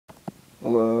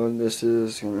Hello, this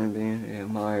is going to be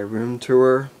my room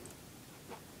tour.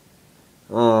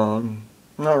 Not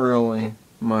really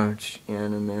much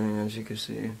anime, as you can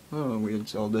see. Oh, weird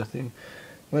Zelda thing.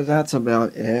 But that's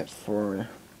about it for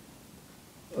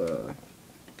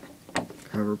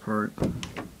cover part.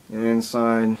 And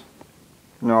inside,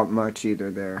 not much either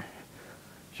there.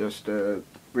 Just a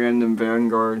random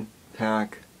Vanguard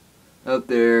pack. Out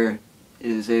there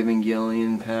is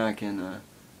Evangelion pack and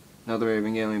another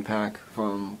Evangelion pack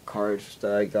from cards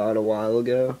that I got a while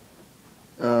ago.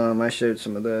 I showed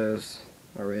some of those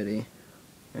already.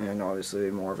 And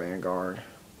obviously more Vanguard.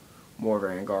 More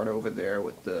Vanguard over there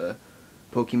with the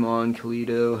Pokemon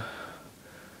Kaledo.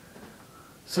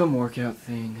 Some workout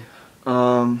thing.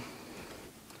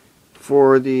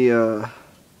 For the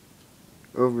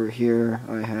over here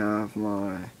I have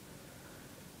my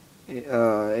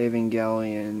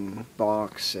Evangelion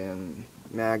box and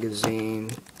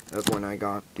magazine of when I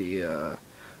got the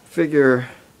figure,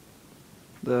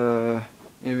 the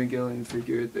Evangelion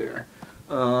figure there.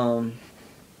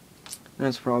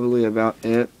 That's probably about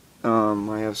it.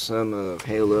 I have some of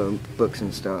Halo books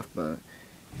and stuff, but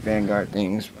Vanguard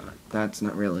things, but that's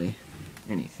not really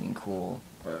anything cool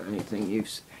or anything you've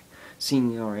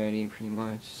seen already pretty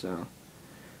much. So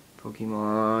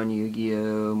Pokemon,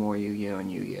 Yu-Gi-Oh, more Yu-Gi-Oh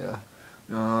and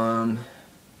Yu-Gi-Oh.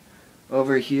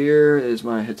 Over here is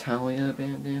my Hetalia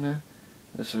bandana.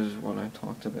 This is what I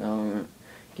talked about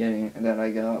getting, that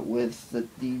I got with the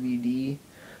DVD.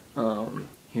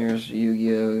 Here's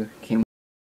Yu-Gi-Oh! Came,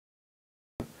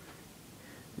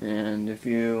 and if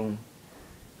you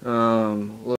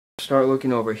start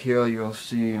looking over here, you'll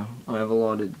see I have a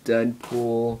lot of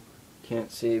Deadpool.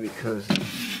 Can't see because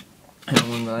I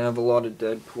have a lot of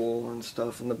Deadpool and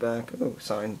stuff in the back. Oh,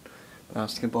 signed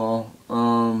basketball.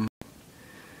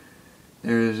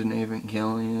 There's an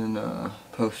Evangelion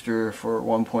poster for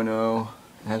 1.0.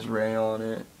 It has Ray on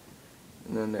it.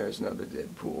 And then there's another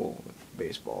Deadpool with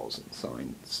baseballs and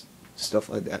signs, stuff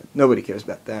like that. Nobody cares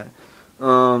about that.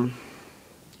 More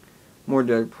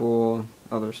Deadpool,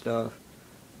 other stuff.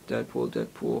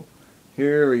 Deadpool.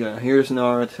 Here we go. Here's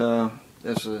Naruto.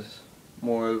 This is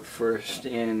more of the first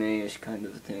anime-ish kind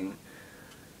of thing.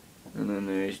 And then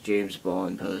there's James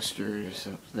Bond posters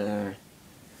up there.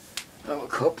 I have a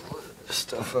couple of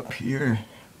stuff up here.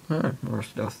 More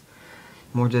stuff.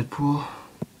 More Deadpool.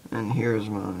 And here's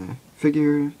my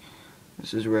figures.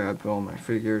 This is where I put all my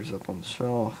figures up on the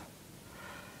shelf.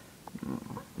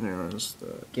 There's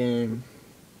the game.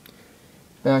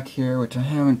 Back here, which I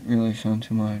haven't really shown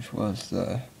too much, was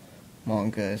the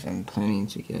mangas. I'm planning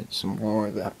to get some more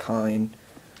of that kind.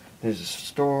 There's a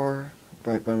store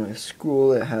right by my school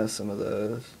that has some of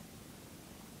those.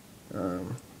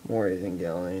 More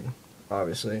Evangelion,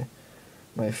 obviously.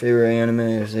 My favorite anime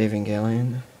is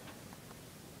Evangelion.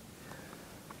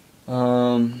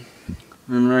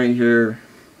 And right here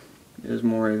is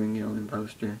more Evangelion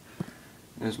poster.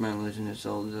 There's my Legend of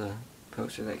Zelda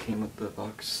poster that came with the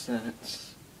box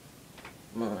sets.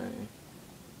 My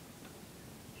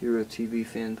Hero TV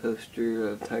fan poster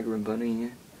of Tiger and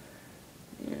Bunny.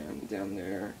 And down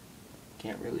there,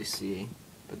 can't really see,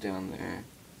 but down there.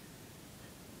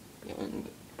 And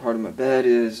part of my bed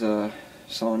is a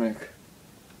Sonic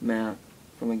map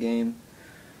from a game.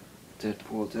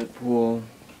 Deadpool,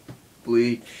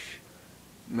 Bleach,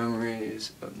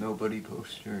 Memories of Nobody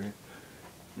poster,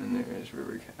 and then there's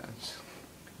River Cats.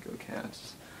 Go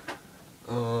Cats.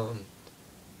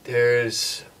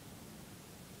 There's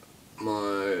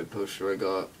my poster I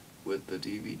got with the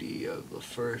DVD of the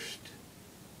first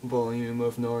volume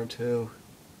of Naruto,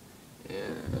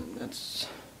 and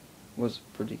was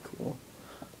pretty cool.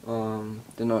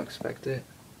 Did not expect it.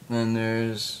 Then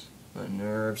there's a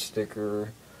Nerve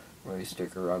sticker, Ray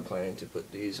sticker. I'm planning to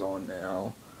put these on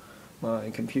now.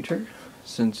 My computer,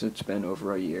 since it's been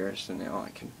over a year, so now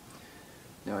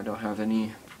I don't have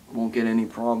won't get any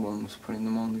problems putting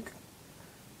them on the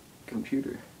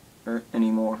computer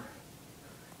anymore,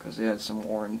 because they had some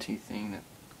warranty thing that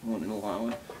wouldn't allow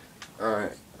it.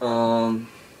 Alright,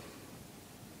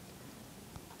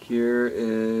 here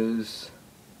is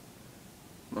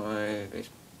my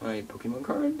Pokemon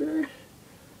card there.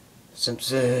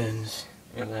 Simpsons,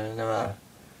 and then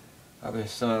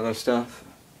some other stuff.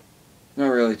 Not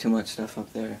really too much stuff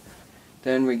up there.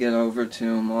 Then we get over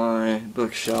to my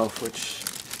bookshelf, which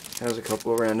has a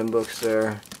couple of random books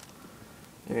there.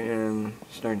 And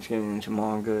starting to get into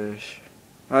mangas.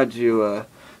 I had to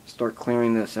start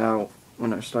clearing this out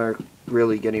when I started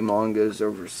really getting mangas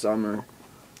over summer.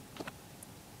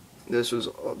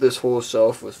 This whole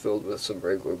shelf was filled with some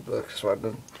regular books, so I've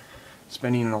been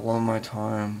spending a lot of my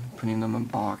time putting them in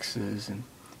boxes and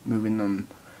moving them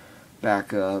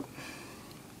back up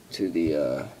to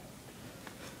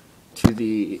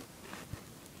the